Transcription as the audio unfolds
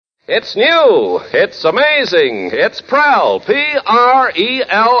It's new. It's amazing. It's Prell, Prell,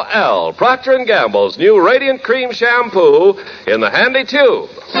 Procter & Gamble's new Radiant Cream Shampoo in the handy tube.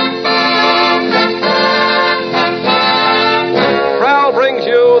 Prell brings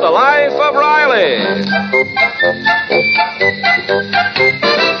you The Life of Riley.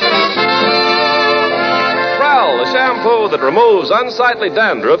 Prell, the shampoo that removes unsightly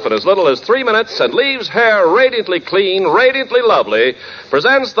dandruff in as little as 3 minutes and leaves hair radiantly clean, radiantly lovely,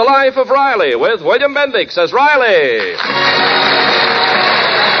 presents The Life of Riley with William Bendix as Riley.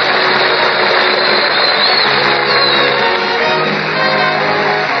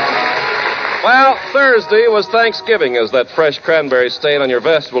 Well, Thursday was Thanksgiving, as that fresh cranberry stain on your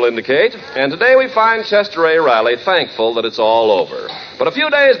vest will indicate. And today we find Chester A. Riley thankful that it's all over. But a few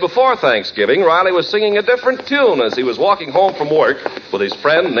days before Thanksgiving, Riley was singing a different tune as he was walking home from work with his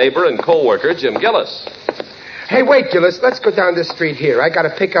friend, neighbor, and co-worker, Jim Gillis. Hey, wait, Gillis. Let's go down this street here. I got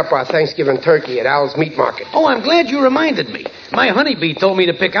to pick up our Thanksgiving turkey at Al's Meat Market. Oh, I'm glad you reminded me. My honeybee told me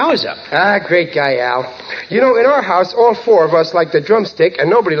to pick ours up. Ah, great guy, Al. You know, in our house, all four of us like the drumstick, and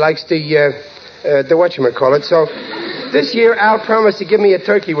nobody likes the whatchamacallit. So this year, Al promised to give me a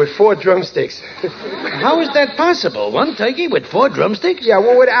turkey with 4 drumsticks. How is that possible? 1 turkey with 4 drumsticks? Yeah,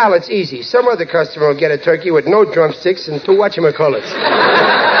 well, with Al, it's easy. Some other customer will get a turkey with no drumsticks and 2 whatchamacallits.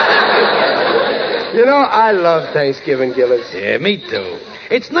 You know, I love Thanksgiving, Gillis. Yeah, me too.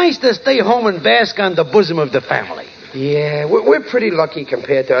 It's nice to stay home and bask on the bosom of the family. Yeah, we're pretty lucky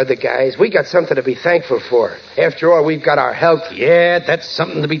compared to other guys. We got something to be thankful for. After all, we've got our health. Yeah, that's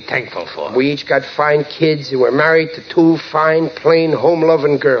something to be thankful for. We each got fine kids, and we're married to 2 fine, plain,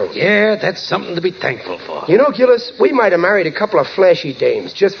 home-loving girls. Yeah, that's something to be thankful for. You know, Gillis, we might have married a couple of flashy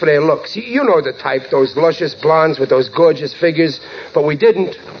dames just for their looks. You know the type, those luscious blondes with those gorgeous figures, but we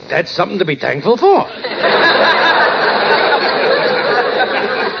didn't. That's something to be thankful for.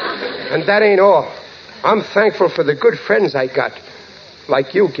 And that ain't all. I'm thankful for the good friends I got.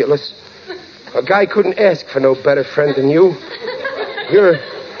 Like you, Gillis. A guy couldn't ask for no better friend than you.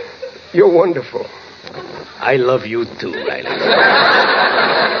 You're wonderful. I love you too, Riley.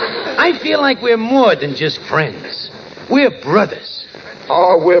 I feel like we're more than just friends. We're brothers.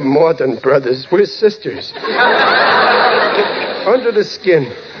 Oh, we're more than brothers. We're sisters. Under the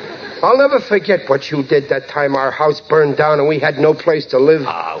skin. I'll never forget what you did that time our house burned down and we had no place to live.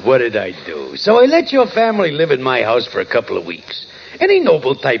 Ah, what did I do? So I let your family live in my house for a couple of weeks. Any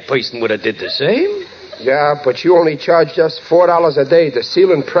noble-type person would have did the same. Yeah, but you only charged us $4 a day, the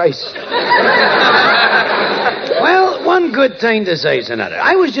ceiling price. Well, one good thing deserves another.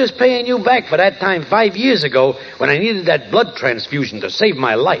 I was just paying you back for that time 5 years ago when I needed that blood transfusion to save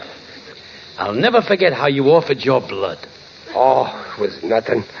my life. I'll never forget how you offered your blood. Oh, it was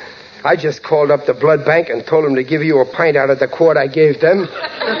nothing. I just called up the blood bank and told them to give you a pint out of the quart I gave them.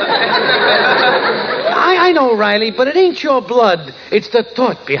 I know, Riley, but it ain't your blood. It's the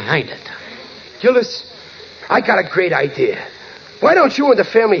thought behind it. Gillis, I got a great idea. Why don't you and the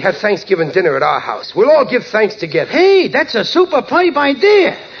family have Thanksgiving dinner at our house? We'll all give thanks together. Hey, that's a super pipe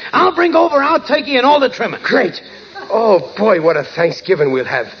idea. I'll bring over our turkey and all the trimmings. Great. Oh, boy, what a Thanksgiving we'll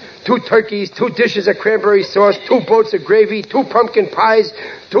have. 2 turkeys, 2 dishes of cranberry sauce, 2 boats of gravy, 2 pumpkin pies,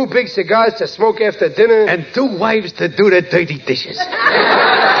 2 big cigars to smoke after dinner. And 2 wives to do the dirty dishes.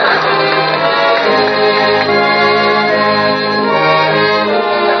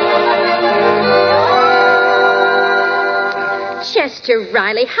 Chester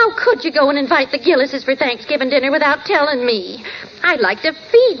Riley, how could you go and invite the Gillises for Thanksgiving dinner without telling me? I'd like to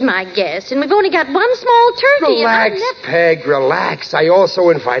feed my guests, and we've only got 1 small turkey. Relax, Peg, relax. I also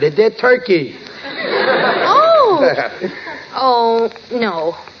invited their turkey. Oh. Oh,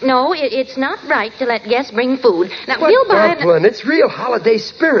 no. No, it's not right to let guests bring food. Now, we'll buy... Dublin, it's real holiday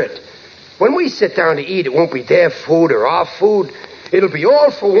spirit. When we sit down to eat, it won't be their food or our food. It'll be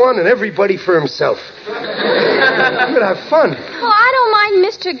all for one and everybody for himself. We'll have fun. Oh, I don't mind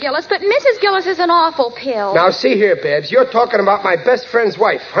Mr. Gillis, but Mrs. Gillis is an awful pill. Now, see here, Babs. You're talking about my best friend's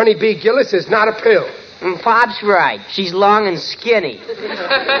wife. Honeybee Gillis is not a pill. Pop's right. She's long and skinny.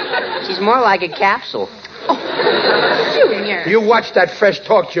 She's more like a capsule. Oh, Junior. You watch that fresh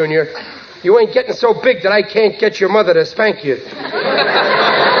talk, Junior. You ain't getting so big that I can't get your mother to spank you.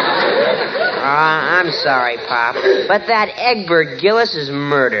 I'm sorry, Pop, but that Egbert Gillis is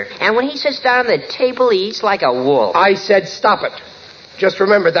murder. And when he sits down at the table, he eats like a wolf. I said stop it. Just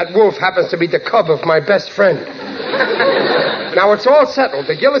remember, that wolf happens to be the cub of my best friend. Now, it's all settled.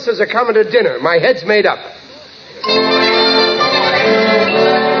 The Gillises are coming to dinner. My head's made up.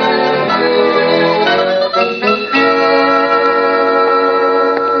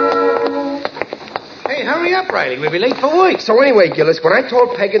 Hey, hurry up, Riley. We'll be late for work. So anyway, Gillis, when I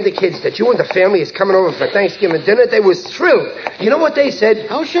told Peg and the kids that you and the family is coming over for Thanksgiving dinner, they was thrilled. You know what they said?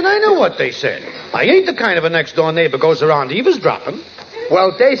 How should I know what they said? I ain't the kind of a next-door neighbor goes around eavesdropping.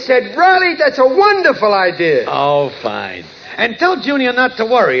 Well, they said, Riley, that's a wonderful idea. Oh, fine. And tell Junior not to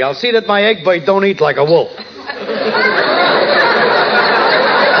worry. I'll see that my egg bite don't eat like a wolf.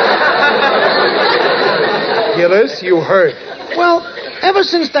 Gillis, you heard. Well, ever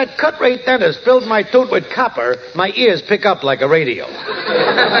since that cut-rate dentist filled my tooth with copper, my ears pick up like a radio.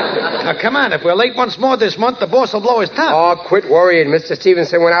 Now, come on. If we're late once more this month, the boss will blow his top. Oh, quit worrying. Mr.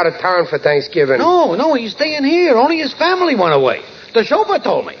 Stevenson went out of town for Thanksgiving. No, he's staying here. Only his family went away. The chauffeur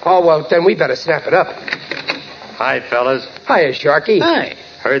told me. Oh, well, then we better snap it up. Hi, fellas. Hiya, Sharky. Hey.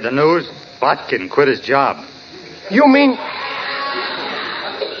 Heard the news? Botkin quit his job. You mean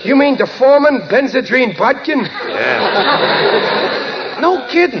the foreman, Benzedrine Botkin? Yeah. No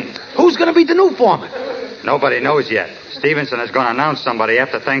kidding. Who's going to be the new foreman? Nobody knows yet. Stevenson is going to announce somebody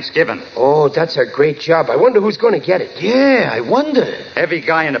after Thanksgiving. Oh, that's a great job. I wonder who's going to get it. Yeah, I wonder. Every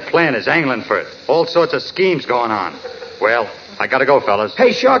guy in the plant is angling for it. All sorts of schemes going on. Well, I gotta go, fellas.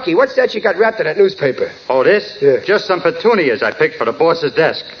 Hey, Sharky, what's that you got wrapped in that newspaper? Oh, this? Yeah. Just some petunias I picked for the boss's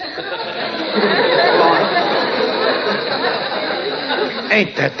desk.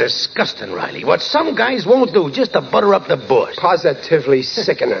 Ain't that disgusting, Riley? What some guys won't do just to butter up the boss. Positively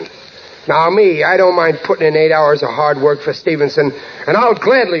sickening. Now, me, I don't mind putting in 8 hours of hard work for Stevenson, and I'll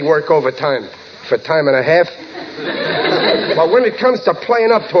gladly work overtime for time and a half. But when it comes to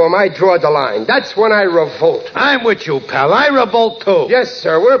playing up to him, I draw the line. That's when I revolt. I'm with you, pal. I revolt, too. Yes,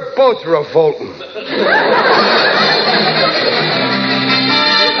 sir. We're both revolting.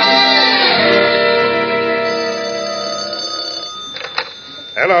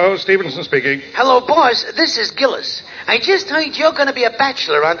 Hello, Stevenson speaking. Hello, boss. This is Gillis. I just heard you're going to be a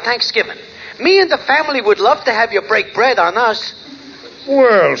bachelor on Thanksgiving. Me and the family would love to have you break bread on us.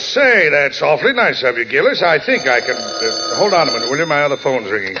 Well, say, that's awfully nice of you, Gillis. I think I can... hold on a minute, will you? My other phone's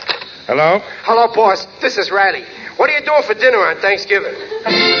ringing. Hello? Hello, boss. This is Riley. What are you doing for dinner on Thanksgiving?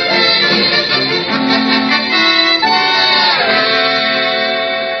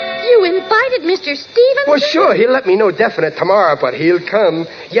 You invited Mr. Stevenson? Well, sure. He'll let me know definite tomorrow, but he'll come.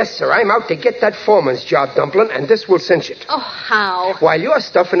 Yes, sir. I'm out to get that foreman's job, Dumpling, and this will cinch it. Oh, how? While you're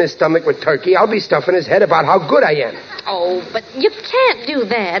stuffing his stomach with turkey, I'll be stuffing his head about how good I am. Oh, but you can't do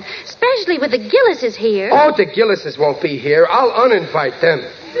that, especially with the Gillises here. Oh, the Gillises won't be here. I'll uninvite them.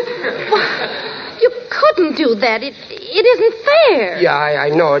 You couldn't do that. It isn't fair. Yeah, I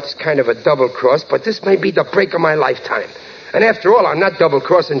know it's kind of a double cross, but this may be the break of my lifetime. And after all, I'm not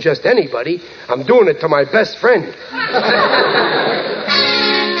double-crossing just anybody. I'm doing it to my best friend.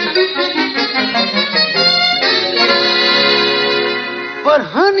 But,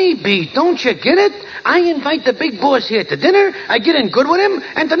 honeybee, don't you get it? I invite the big boss here to dinner, I get in good with him,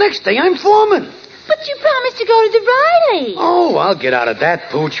 and the next day I'm foreman. But you promised to go to the Riley. Oh, I'll get out of that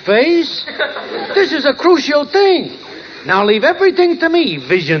pooch face. This is a crucial thing. Now leave everything to me,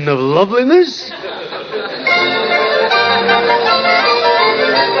 vision of loveliness.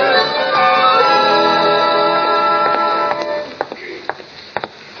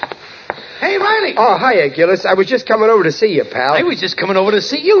 Hey, Riley. Oh, hiya, Gillis. I was just coming over to see you, pal. I was just coming over to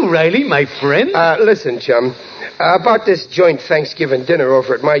see you, Riley, my friend. Listen, chum. About this joint Thanksgiving dinner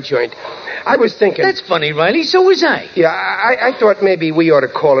over at my joint. I was thinking... That's funny, Riley. So was I. Yeah, I thought maybe we ought to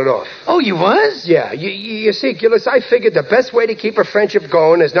call it off. Oh, you was? Yeah. You see, Gillis, I figured the best way to keep a friendship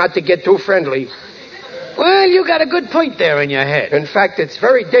going is not to get too friendly. Well, you got a good point there in your head. In fact, it's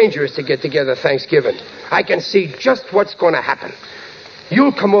very dangerous to get together Thanksgiving. I can see just what's going to happen.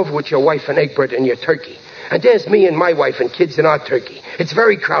 You'll come over with your wife and Egbert and your turkey. And there's me and my wife and kids and our turkey. It's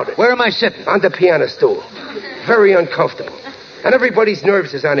very crowded. Where am I sitting? On the piano stool. Very uncomfortable. And everybody's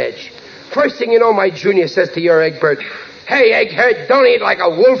nerves is on edge. First thing you know, my junior says to your Egbert, "Hey, Egghead, don't eat like a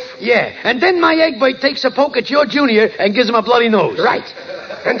wolf." Yeah, and then my Egbert takes a poke at your junior and gives him a bloody nose. Right.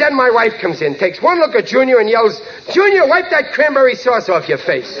 And then my wife comes in, takes one look at Junior and yells, "Junior, wipe that cranberry sauce off your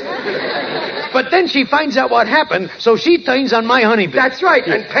face." But then she finds out what happened, so she turns on my honeybee. That's right.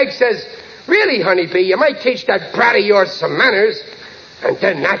 And Peg says, "Really, honeybee, you might teach that brat of yours some manners." And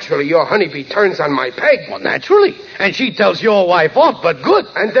then, naturally, your honeybee turns on my Peg. Well, naturally. And she tells your wife off, but good.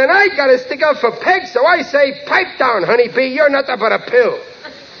 And then I gotta stick up for Peg, so I say, "Pipe down, honeybee, you're nothing but a pill."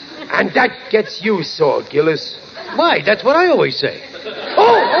 And that gets you sore, Gillis. Why? That's what I always say.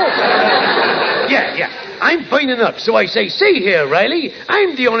 Oh! Yeah. I'm burning up, so I say, "See here, Riley,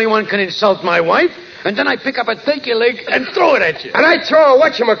 I'm the only one can insult my wife." And then I pick up a turkey leg and throw it at you. And I throw a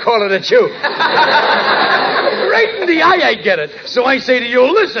whatchamacallit at you. Right in the eye I get it. So I say to you,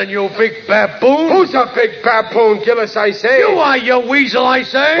 listen, you big baboon. Who's a big baboon, Gillis, I say? You are, you weasel, I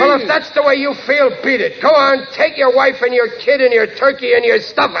say. Well, if that's the way you feel, beat it. Go on, take your wife and your kid and your turkey and your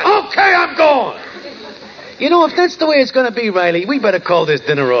stuffing. Okay, I'm going. You know, if that's the way it's going to be, Riley, we better call this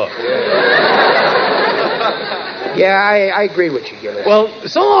dinner off. Yeah, I agree with you, Gillis. Well,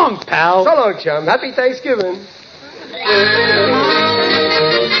 so long, pal. So long, chum. Happy Thanksgiving.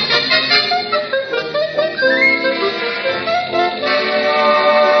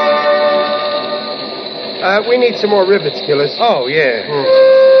 We need some more rivets, Gillis. Oh, yeah.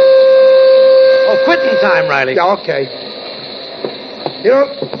 Oh, quitting time, Riley. Yeah, okay. You know,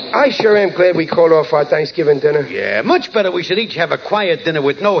 I sure am glad we called off our Thanksgiving dinner. Yeah, much better we should each have a quiet dinner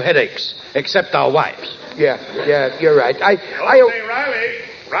with no headaches, except our wives. Yeah, you're right. Hey,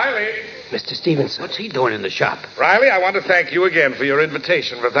 Riley. Mr. Stevenson. What's he doing in the shop? Riley, I want to thank you again for your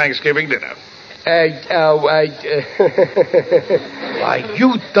invitation for Thanksgiving dinner. Why,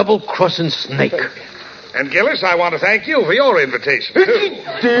 you double-crossing snake. And Gillis, I want to thank you for your invitation, too.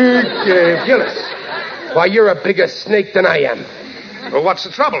 Gillis. Why, you're a bigger snake than I am. Well, what's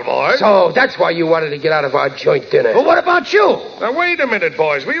the trouble, boys? So, that's why you wanted to get out of our joint dinner. Well, what about you? Now, wait a minute,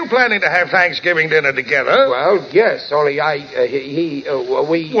 boys. Were you planning to have Thanksgiving dinner together? Well, yes, only we...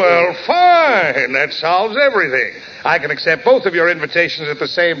 Well, fine. That solves everything. I can accept both of your invitations at the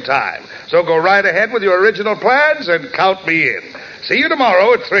same time. So go right ahead with your original plans and count me in. See you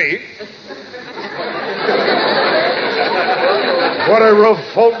tomorrow at 3. What a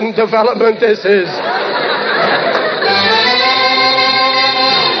revolting development this is.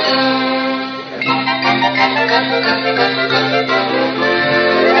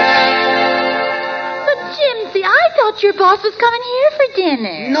 But, Jimsy, I thought your boss was coming here for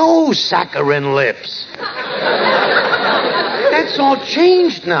dinner. No saccharine lips. That's all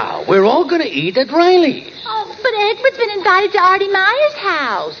changed now. We're all going to eat at Riley's. Oh, but Egbert's been invited to Artie Meyer's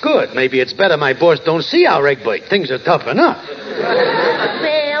house. Good. Maybe it's better my boss don't see our Egbert. Things are tough enough.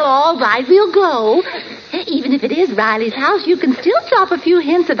 Well, all right, we'll go. Even if it is Riley's house, you can still drop a few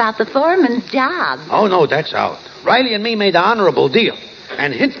hints about the foreman's job. Oh, no, that's out. Riley and me made an honorable deal.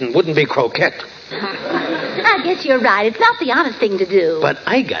 And Hinton wouldn't be croquette. I guess you're right. It's not the honest thing to do. But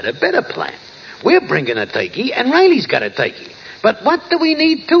I got a better plan. We're bringing a turkey, and Riley's got a turkey. But what do we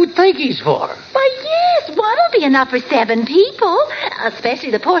need 2 turkeys for? Why, yes, one will be enough for 7 people,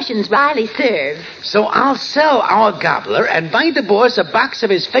 especially the portions Riley serves. So I'll sell our gobbler and buy the boss a box of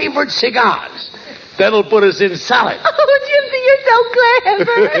his favorite cigars. That'll put us in solid. Oh, Jimsy, you're so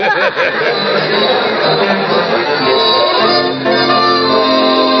clever.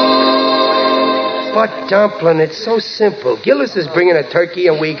 But, Dumplin', it's so simple. Gillis is bringing a turkey,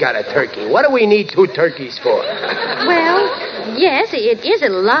 and we got a turkey. What do we need 2 turkeys for? Well, yes, it is a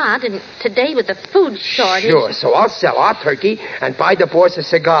lot, and today with the food shortage... Sure, so I'll sell our turkey and buy the boss a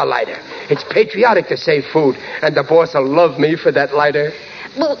cigar lighter. It's patriotic to save food, and the boss will love me for that lighter.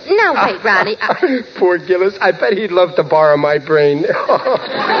 Well, now wait, Riley. Poor Gillis. I bet he'd love to borrow my brain. Well,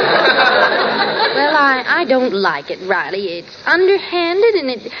 I don't like it, Riley. It's underhanded,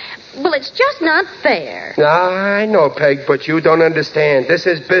 and it's just not fair. I know, Peg, but you don't understand. This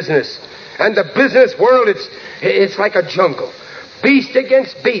is business. And the business world, it's like a jungle. Beast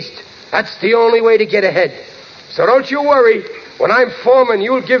against beast. That's the only way to get ahead. So don't you worry. When I'm foreman,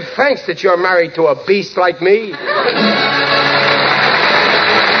 you'll give thanks that you're married to a beast like me.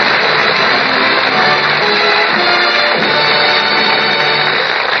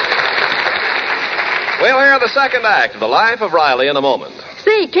 We'll hear the second act of The Life of Riley in a moment.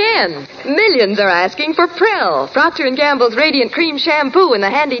 Say, Ken, millions are asking for Prell, Procter & Gamble's Radiant Cream Shampoo in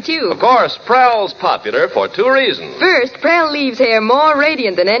the handy tube. Of course, Prell's popular for 2 reasons. First, Prell leaves hair more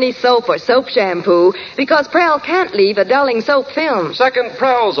radiant than any soap or soap shampoo because Prell can't leave a dulling soap film. Second,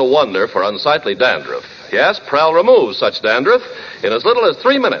 Prell's a wonder for unsightly dandruff. Yes, Prell removes such dandruff in as little as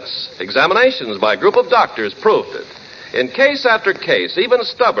 3 minutes. Examinations by a group of doctors proved it. In case after case, even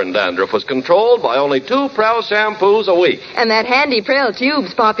stubborn dandruff was controlled by only 2 Prell shampoos a week. And that handy Prell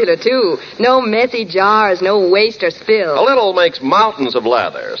tube's popular, too. No messy jars, no waste or spill. A little makes mountains of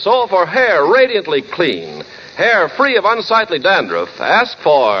lather. So for hair radiantly clean, hair free of unsightly dandruff, ask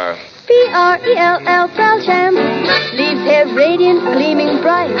for... Prell Prell Shampoo. Leaves hair radiant, gleaming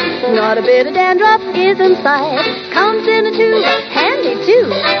bright. Not a bit of dandruff is in sight. Comes in a tube, handy too.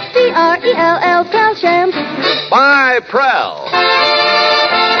 Prell Prell Shampoo. Buy Prell.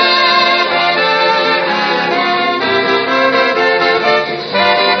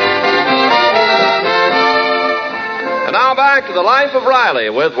 And now back to The Life of Riley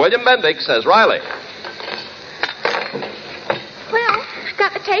with William Bendix as Riley. Well,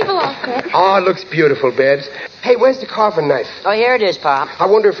 got the table all set. Oh, it looks beautiful, Babs. Hey, where's the carving knife? Oh, here it is, Pop. I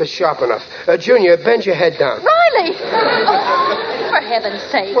wonder if it's sharp enough. Junior, bend your head down. Riley! Oh, for heaven's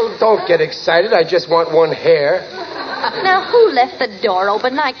sake. Well, don't get excited. I just want one hair. Now, who left the door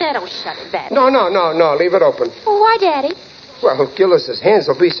open like that? Oh, shut it, Babs. No. Leave it open. Well, why, Daddy? Well, Gillis's hands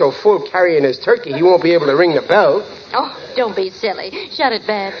will be so full carrying his turkey, he won't be able to ring the bell. Oh, don't be silly. Shut it,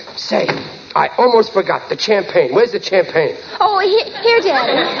 Babs. Say, I almost forgot the champagne. Where's the champagne? Oh, here,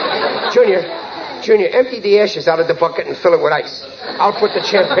 Daddy. Junior, empty the ashes out of the bucket and fill it with ice. I'll put the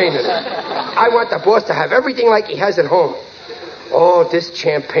champagne in it. I want the boss to have everything like he has at home. Oh, this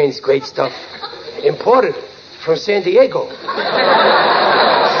champagne's great stuff. Imported from San Diego.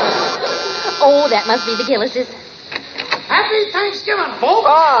 Oh, that must be the Gillises. Happy Thanksgiving, folks.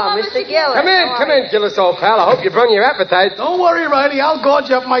 Oh, Mr. Gillis. Come in, Gillis, old pal. I hope you brung your appetite. Don't worry, Riley. I'll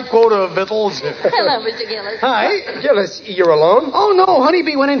gorge up my quota of victuals. Hello, Mr. Gillis. Hi. Gillis, you're alone? Oh, no.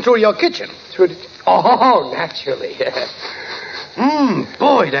 Honeybee went in through your kitchen. Oh, naturally.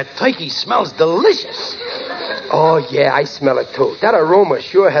 Boy, that turkey smells delicious. Oh, yeah, I smell it, too. That aroma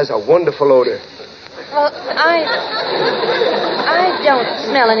sure has a wonderful odor. Well, I don't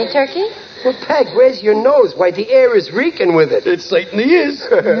smell any turkey. Well, Peg, where's your nose? Why, the air is reeking with it. It certainly is.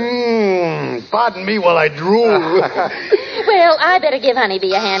 Pardon me while I drool. Well, I better give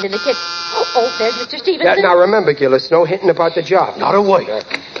Honeybee a hand in the kitchen. Oh, there's Mr. Stevenson. Now, remember, Gillis, no hinting about the job. Not a word.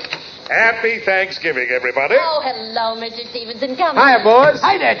 Happy Thanksgiving, everybody. Oh, hello, Mr. Stevenson. Come Hiya, in. boys.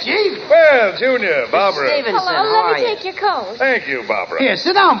 Hi there, Chief. Well, Junior, Barbara. Stevenson, Hello, how let are me you? take your coat. Thank you, Barbara. Here,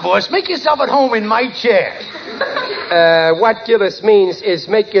 sit down, boss. Make yourself at home in my chair. What Gillis means is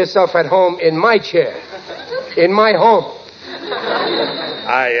make yourself at home in my chair. In my home.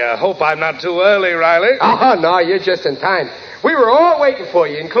 I hope I'm not too early, Riley. Oh, no, you're just in time. We were all waiting for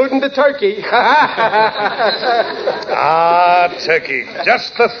you, including the turkey. Ah, turkey.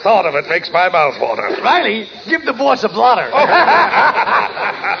 Just the thought of it makes my mouth water. Riley, give the boss a blotter.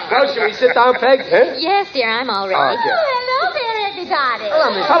 Well, shall we sit down, Peg? Huh? Yes, dear, I'm all ready. Okay. Hello there, everybody.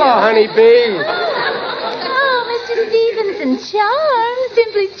 Hello, honeybee. Oh, Mr. Stevenson, charmed,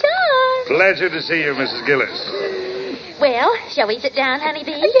 simply charmed. Pleasure to see you, Mrs. Gillis. Well, shall we sit down,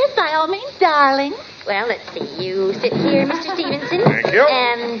 Honeybee? Yes, by all means, darling. Well, let's see. You sit here, Mr. Stevenson. Thank you.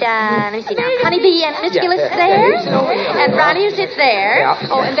 And, let me see now. Honeybee and Miss Yeah. Gillis there. And Ronnie, who sits there. Yeah.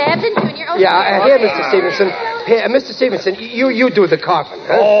 Oh, and Babs and Junior. Oh, Here, Mr. Stevenson. Here, Mr. Stevenson, you do the carving,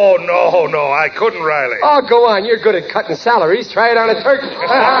 huh? Oh, no, I couldn't, Riley. Oh, go on. You're good at cutting salaries. Try it on a turkey.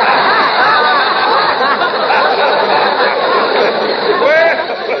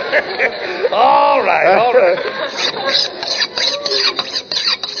 Well, all right.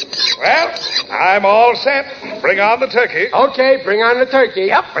 Well, I'm all set. Bring on the turkey. Okay, bring on the turkey.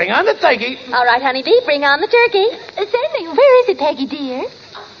 Yep, bring on the turkey. All right, Honeybee, bring on the turkey. Certainly. Where is it, Peggy, dear?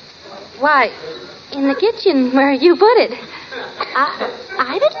 Why, in the kitchen where you put it.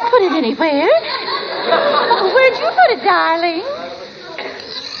 I didn't put it anywhere. Where'd you put it, darling?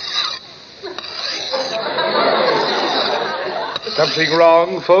 Something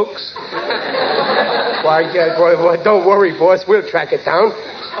wrong, folks? Why, don't worry, boss. We'll track it down.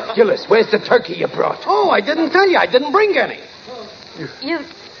 Gillis, where's the turkey you brought? Oh, I didn't tell you. I didn't bring any. You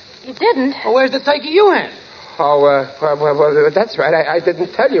didn't? Oh, where's the turkey you had? Oh, well, that's right. I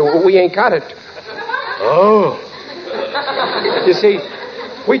didn't tell you. We ain't got it. Oh. You see,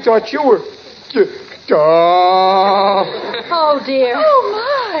 we thought you were... Oh, dear. Oh,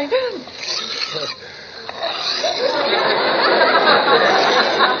 my.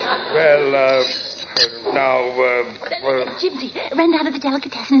 Well, Jimsy, run down to the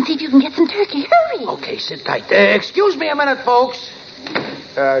delicatessen and see if you can get some turkey. Hurry. Okay, sit tight. Excuse me a minute, folks.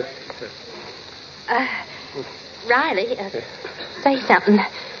 Riley, say something.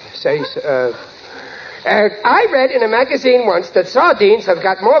 I read in a magazine once that sardines have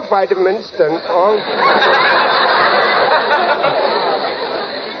got more vitamins than all...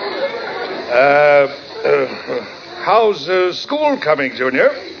 how's school coming,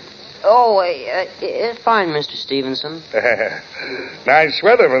 Junior? Oh, it's fine, Mr. Stevenson. Nice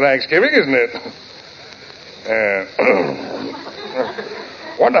weather for Thanksgiving, isn't it?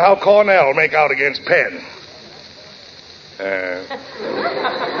 Wonder how Cornell make out against Penn.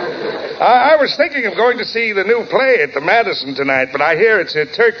 I was thinking of going to see the new play at the Madison tonight, but I hear it's a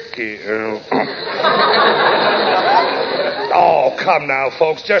turkey. Oh, come now,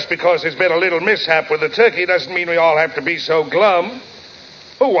 folks. Just because there's been a little mishap with the turkey doesn't mean we all have to be so glum.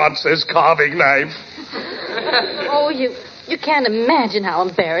 Who wants this carving knife? Oh, you You can't imagine how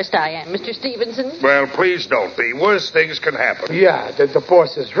embarrassed I am, Mr. Stevenson. Well, please don't be. Worse things can happen. Yeah, the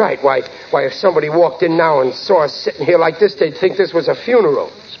boss is right. Why, if somebody walked in now and saw us sitting here like this, they'd think this was a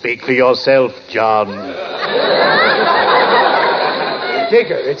funeral. Speak for yourself, John.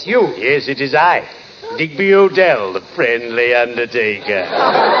 Digger, it's you. Yes, it is I. Digby Odell, the friendly undertaker.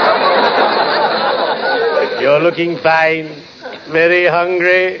 You're looking fine. Very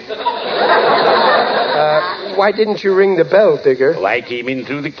hungry. Why didn't you ring the bell, Digger? Oh, I came in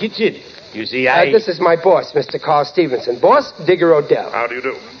through the kitchen. You see, This is my boss, Mr. Carl Stevenson. Boss, Digger Odell. How do you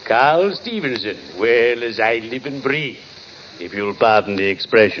do? Carl Stevenson. Well, as I live and breathe, if you'll pardon the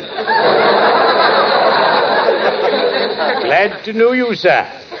expression. Glad to know you, sir.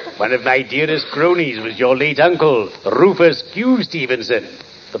 One of my dearest cronies was your late uncle, Rufus Q. Stevenson,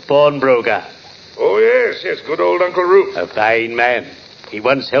 the pawnbroker. Oh, yes, good old Uncle Rube. A fine man. He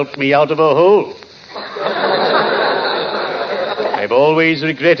once helped me out of a hole. I've always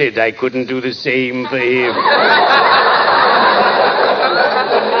regretted I couldn't do the same for him.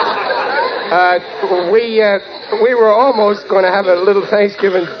 We were almost going to have a little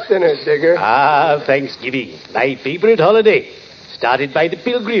Thanksgiving dinner, Digger. Ah, Thanksgiving, my favorite holiday. Started by the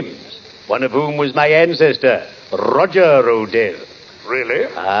Pilgrims, one of whom was my ancestor, Roger Odell. Really?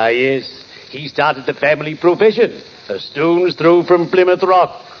 Ah, yes. He started the family profession, a stone's throw from Plymouth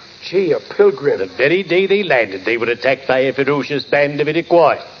Rock. Gee, a pilgrim. The very day they landed, they were attacked by a ferocious band of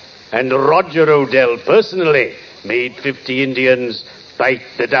Iroquois. And Roger Odell personally made 50 Indians bite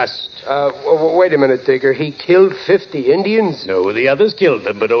the dust. Wait a minute, Digger. He killed 50 Indians? No, the others killed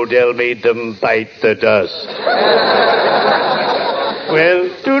them, but Odell made them bite the dust. Well,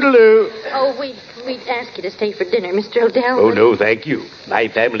 toodaloo. Oh, we'd ask you to stay for dinner, Mr. Odell. Oh, no, thank you. My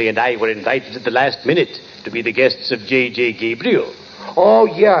family and I were invited at the last minute to be the guests of J.J. Gabriel. Oh,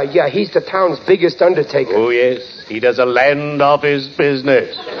 yeah. He's the town's biggest undertaker. Oh, yes. He does a land office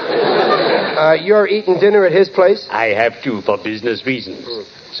business. You're eating dinner at his place? I have to for business reasons.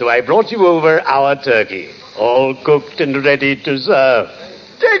 So I brought you over our turkey, all cooked and ready to serve.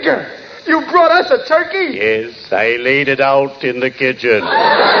 Digger, you brought us a turkey? Yes, I laid it out in the kitchen.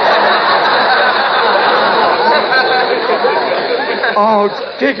 Oh,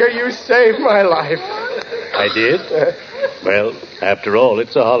 Digger, you saved my life. I did? Well, after all,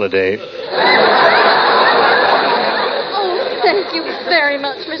 it's a holiday. Oh, thank you very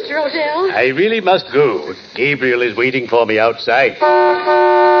much, Mr. Odell. I really must go. Gabriel is waiting for me outside.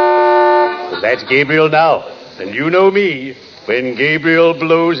 But that's Gabriel now. And you know me. When Gabriel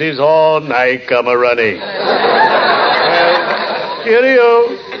blows his horn, I come a-running. Well,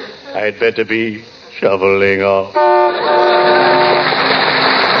 cheerio. I'd better be shoveling off.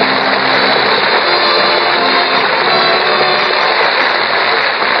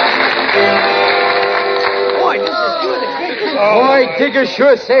 Boy, Digger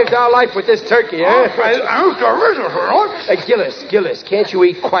sure saved our life with this turkey, eh? Gillis, can't you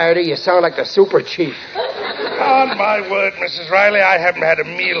eat quieter? You sound like the super chief. On my word, Mrs. Riley, I haven't had a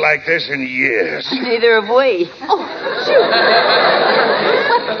meal like this in years. Neither have we. Oh, shoot.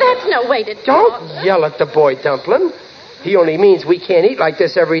 But that's no way to talk. Don't yell at the boy, Dumplin'. He only means we can't eat like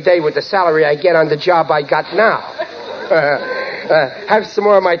this every day with the salary I get on the job I got now. Have some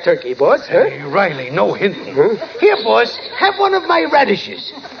more of my turkey, boss. Huh? Hey, Riley, no hinting. Here, boss, have one of my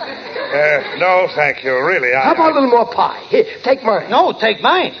radishes. No, thank you, really. How about a little more pie? Here, take mine. No, take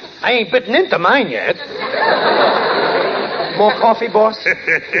mine. I ain't bitten into mine yet. More coffee, boss?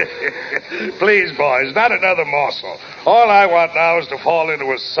 Please, boys, not another morsel. All I want now is to fall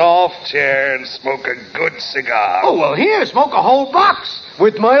into a soft chair and smoke a good cigar. Oh, well, here, smoke a whole box.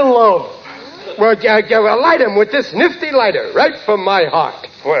 With my love. Well, light him with this nifty lighter, right from my heart.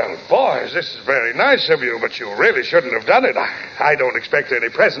 Well, boys, this is very nice of you, but you really shouldn't have done it. I don't expect any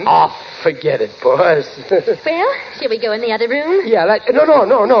present. Oh, forget it, boss. Well, shall we go in the other room? Yeah,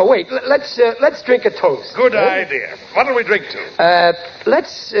 no, wait. Let's drink a toast. Good idea. What'll we drink to?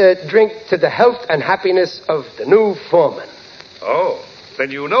 Let's drink to the health and happiness of the new foreman. Oh,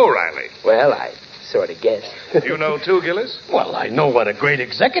 then you know Riley. Well, I sort of guess. You know too, Gillis? Well, I know what a great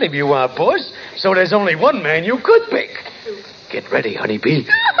executive you are, boss. So there's only one man you could pick. Get ready, honeybee.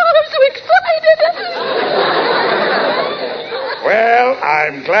 Oh, I'm so excited. Well,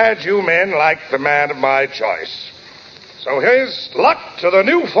 I'm glad you men like the man of my choice. So here's luck to the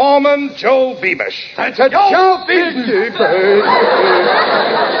new foreman, Joe Beamish. That's Joe Beamish.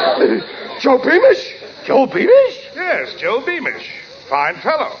 Joe Beamish? Joe Beamish? Yes, Joe Beamish. Fine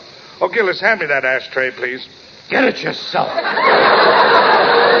fellow. Oh, Gillis, hand me that ashtray, please. Get it yourself.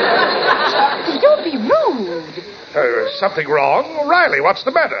 Don't be rude. Something wrong? Riley, what's the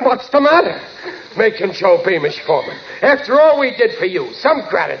matter? What's the matter? making Joe Beamish foreman. After all we did for you, some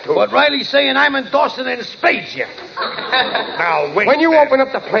gratitude. But Riley's saying I'm endorsing in spades yet. Now, wait. When you opened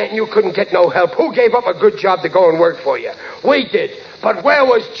up the plant and you couldn't get no help, who gave up a good job to go and work for you? We did. But where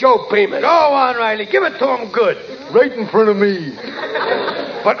was Joe Beamish? Go on, Riley. Give it to him good. Right in front of me.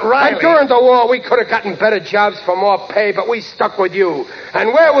 But Riley... And during the war, we could have gotten better jobs for more pay, but we stuck with you.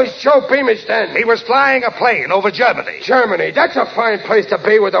 And where was Joe Beamish then? He was flying a plane over Germany. Germany. That's a fine place to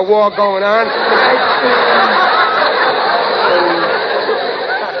be with a war going on.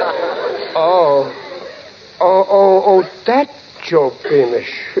 Oh, that Joe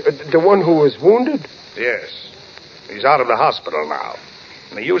Beamish. The one who was wounded? Yes. He's out of the hospital now.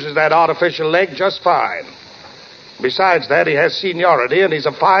 And he uses that artificial leg just fine. Besides that, he has seniority, and he's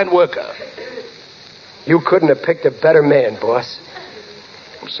a fine worker. You couldn't have picked a better man, boss.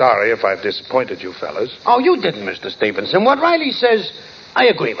 I'm sorry if I've disappointed you fellas. Oh, you didn't, Mr. Stevenson. What Riley says, I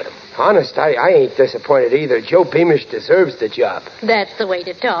agree with him. Honest, I ain't disappointed either. Joe Beamish deserves the job. That's the way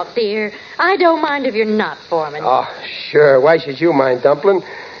to talk, dear. I don't mind if you're not foreman. Oh, sure. Why should you mind, Dumpling?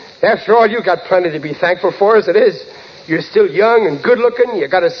 After all, you got plenty to be thankful for as it is. You're still young and good-looking. You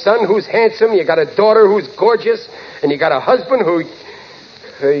got a son who's handsome. You got a daughter who's gorgeous. And you got a husband who...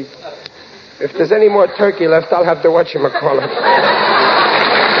 Hey, if there's any more turkey left, I'll have to whatchamacallit.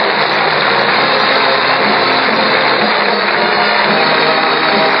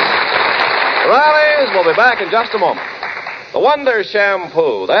 Riley's will be back in just a moment. The Wonder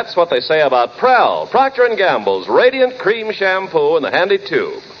Shampoo. That's what they say about Prell, Procter & Gamble's Radiant Cream Shampoo in the handy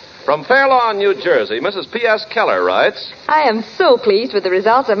tube. From Fair Lawn, New Jersey, Mrs. P.S. Keller writes, I am so pleased with the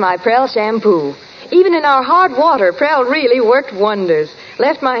results of my Prell shampoo. Even in our hard water, Prell really worked wonders.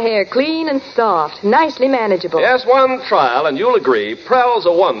 Left my hair clean and soft, nicely manageable. Yes, one trial, and you'll agree, Prell's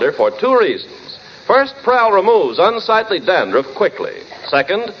a wonder for two reasons. First, Prell removes unsightly dandruff quickly.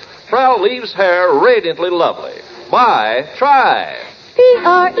 Second, Prell leaves hair radiantly lovely. Buy, try.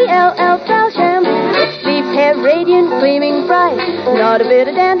 P-R-E-L-L, Prell shampoo. Leaves hair radiant, gleaming bright. Not a bit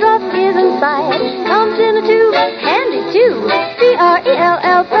of dandruff is in sight. Comes in a tube, handy too.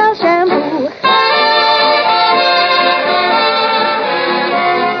 P-R-E-L-L, Prell shampoo.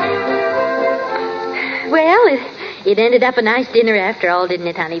 Well, it ended up a nice dinner after all, didn't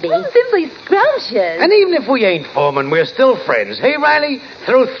it, honeybee? Oh, simply scrumptious. And even if we ain't foreman, we're still friends. Hey, Riley?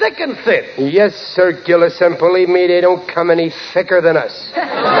 Through thick and thin. Yes, Sir Gillis, and believe me, they don't come any thicker than us.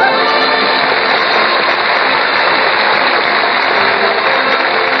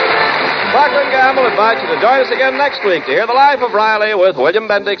 Procter & Gamble invites you to join us again next week to hear The Life of Riley with William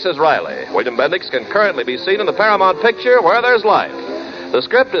Bendix as Riley. William Bendix can currently be seen in the Paramount picture Where There's Life. The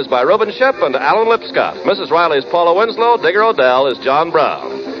script is by Reuben Ship and Alan Lipscott. Mrs. Riley is Paula Winslow. Digger Odell is John Brown.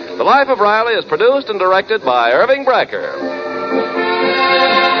 The Life of Riley is produced and directed by Irving Brecker.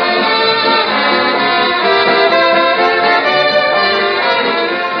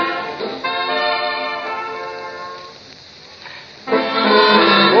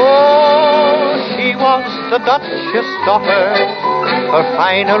 The Duchess' daughter, her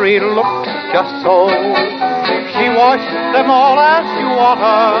finery looked just so. She washed them all as you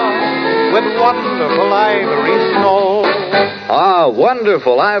water with wonderful ivory snow. Ah,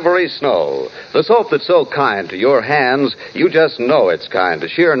 wonderful ivory snow. The soap that's so kind to your hands, you just know it's kind to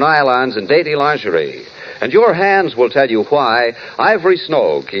sheer nylons and dainty lingerie. And your hands will tell you why Ivory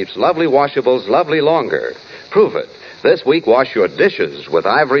Snow keeps lovely washables lovely longer. Prove it. This week, wash your dishes with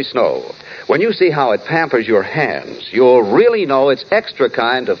Ivory Snow. When you see how it pampers your hands, you'll really know it's extra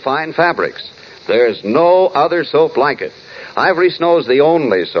kind to fine fabrics. There's no other soap like it. Ivory Snow's the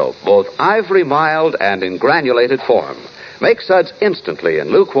only soap, both ivory mild and in granulated form. Make suds instantly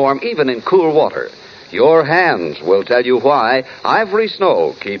in lukewarm, even in cool water. Your hands will tell you why Ivory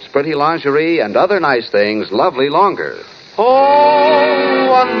Snow keeps pretty lingerie and other nice things lovely longer. Oh,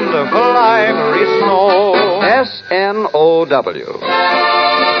 wonderful ivory snow. S-N-O-W.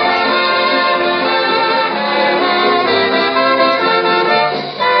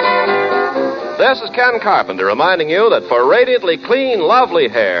 This is Ken Carpenter reminding you that for radiantly clean, lovely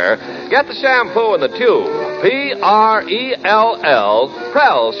hair, get the shampoo in the tube. P-R-E-L-L,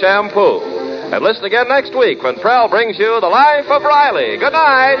 Prell Shampoo. And listen again next week when Prell brings you The Life of Riley. Good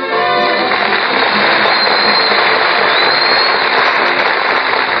night.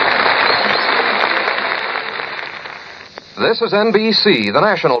 This is NBC, the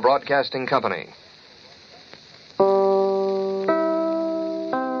national broadcasting company.